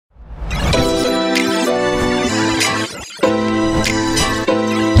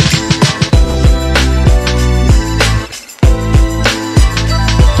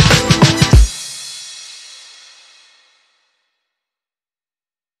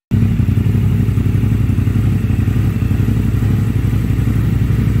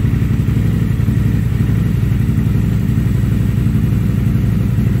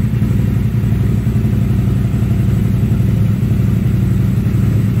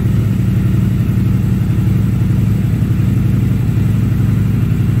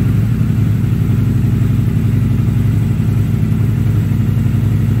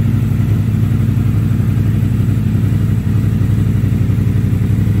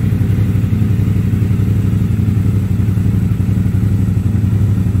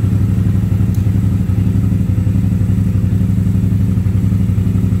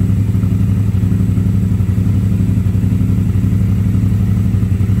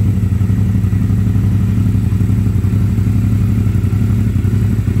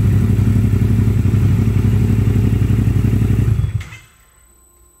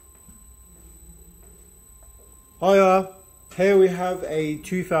Here we have a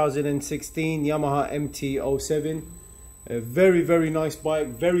 2016 Yamaha MT07. A very nice bike,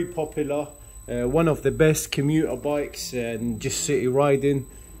 very popular. One of the best commuter bikes and just city riding.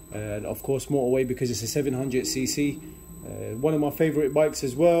 And of course motorway because it's a 700cc. One of my favorite bikes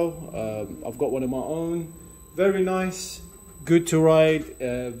as well. I've got one of my own. Very nice, good to ride,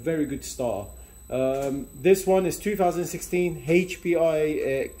 very good starter. This one is 2016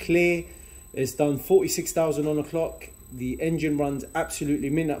 HPI clear. It's done 46,000 on the clock. The engine runs absolutely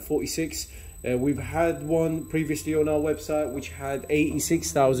mint at 46. We've had one previously on our website which had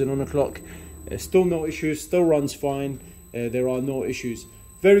 86,000 on the clock. Still no issues, still runs fine. There are no issues.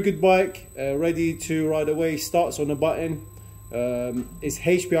 Very good bike, ready to ride away. Starts on a button. It's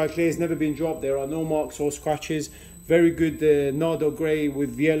HPI clear, it's never been dropped. There are no marks or scratches. Very good Nardo grey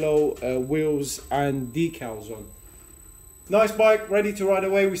with yellow wheels and decals on. Nice bike, ready to ride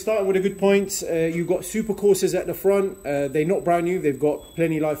away. We started with a good points. You've got super courses at the front. They're not brand new, they've got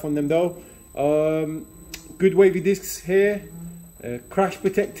plenty life on them though. Good wavy discs here. Crash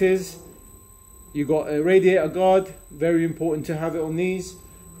protectors. You got a radiator guard, very important to have it on these.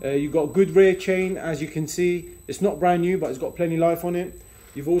 You've got good rear chain, as you can see. It's not brand new, but it's got plenty life on it.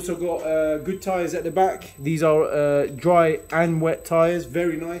 You've also got good tyres at the back. These are dry and wet tyres,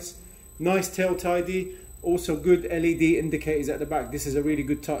 very nice. Nice tail tidy. Also good LED indicators at the back. This is a really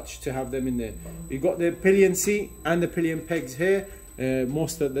good touch to have them in there. You've got the pillion seat and the pillion pegs here.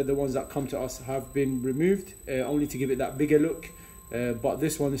 Most of the ones that come to us have been removed, only to give it that bigger look. But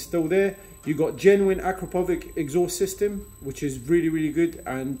this one is still there. You've got genuine Akrapovic exhaust system, which is really good.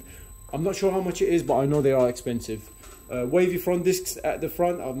 And I'm not sure how much it is, but I know they are expensive. Wavy front discs at the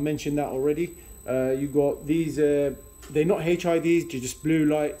front, I've mentioned that already. You've got these, they're not HIDs, they're just blue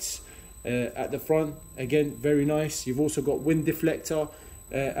lights at the front. Again, very nice. You've also got wind deflector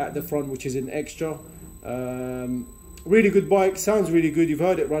at the front, which is an extra. Really good bike, sounds really good. You've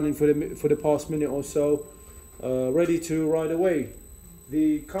heard it running for the past minute or so. Ready to ride away.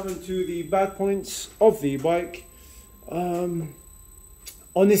 Coming to the bad points of the bike.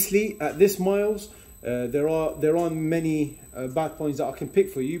 Honestly, at this miles, there aren't many bad points that I can pick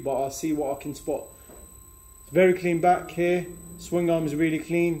for you, but I'll see what I can spot. Very clean back here. Swing arm is really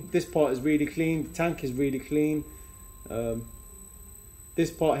clean. This part is really clean. The tank is really clean.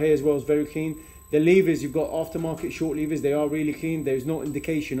 This part here as well is very clean. The levers, you've got aftermarket short levers. They are really clean. There's no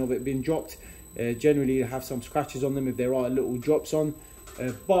indication of it being dropped. Generally, you have some scratches on them if there are little drops on.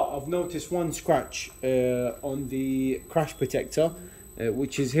 But I've noticed one scratch on the crash protector,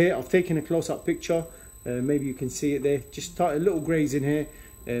 which is here. I've taken a close-up picture. Maybe you can see it there. Just a little graze in here.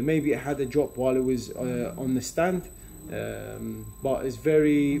 Maybe it had a drop while it was on the stand, but it's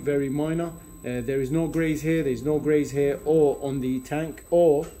very minor. There is no graze here. There's no graze here or on the tank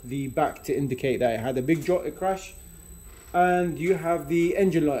or the back to indicate that it had a big drop, a crash. And you have the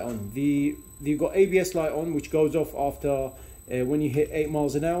engine light on. You've got ABS light on, which goes off after when you hit 8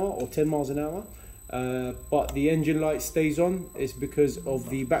 miles an hour or 10 miles an hour. But the engine light stays on. It's because of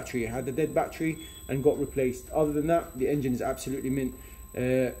the battery. It had a dead battery and got replaced. Other than that, the engine is absolutely mint.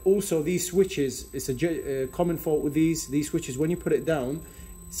 Also, these switches, it's a common fault with these switches. When you put it down,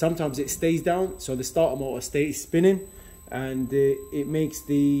 sometimes it stays down, so the starter motor stays spinning, and it makes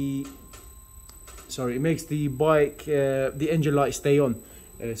the bike, the engine light stay on.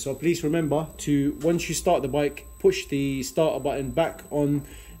 So please remember to, once you start the bike, push the starter button back on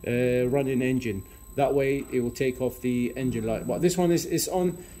running engine. That way it will take off the engine light. But this one is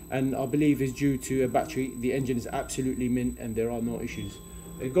on, and I believe is due to a battery. The engine is absolutely mint and there are no issues.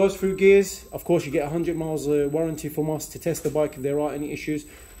 It goes through gears. Of course, you get 100 miles warranty from us to test the bike if there are any issues.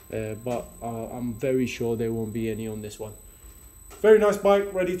 But I'm very sure there won't be any on this one. Very nice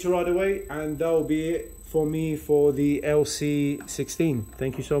bike, ready to ride away, and that will be it for me for the LC16.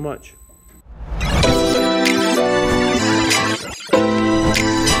 Thank you so much.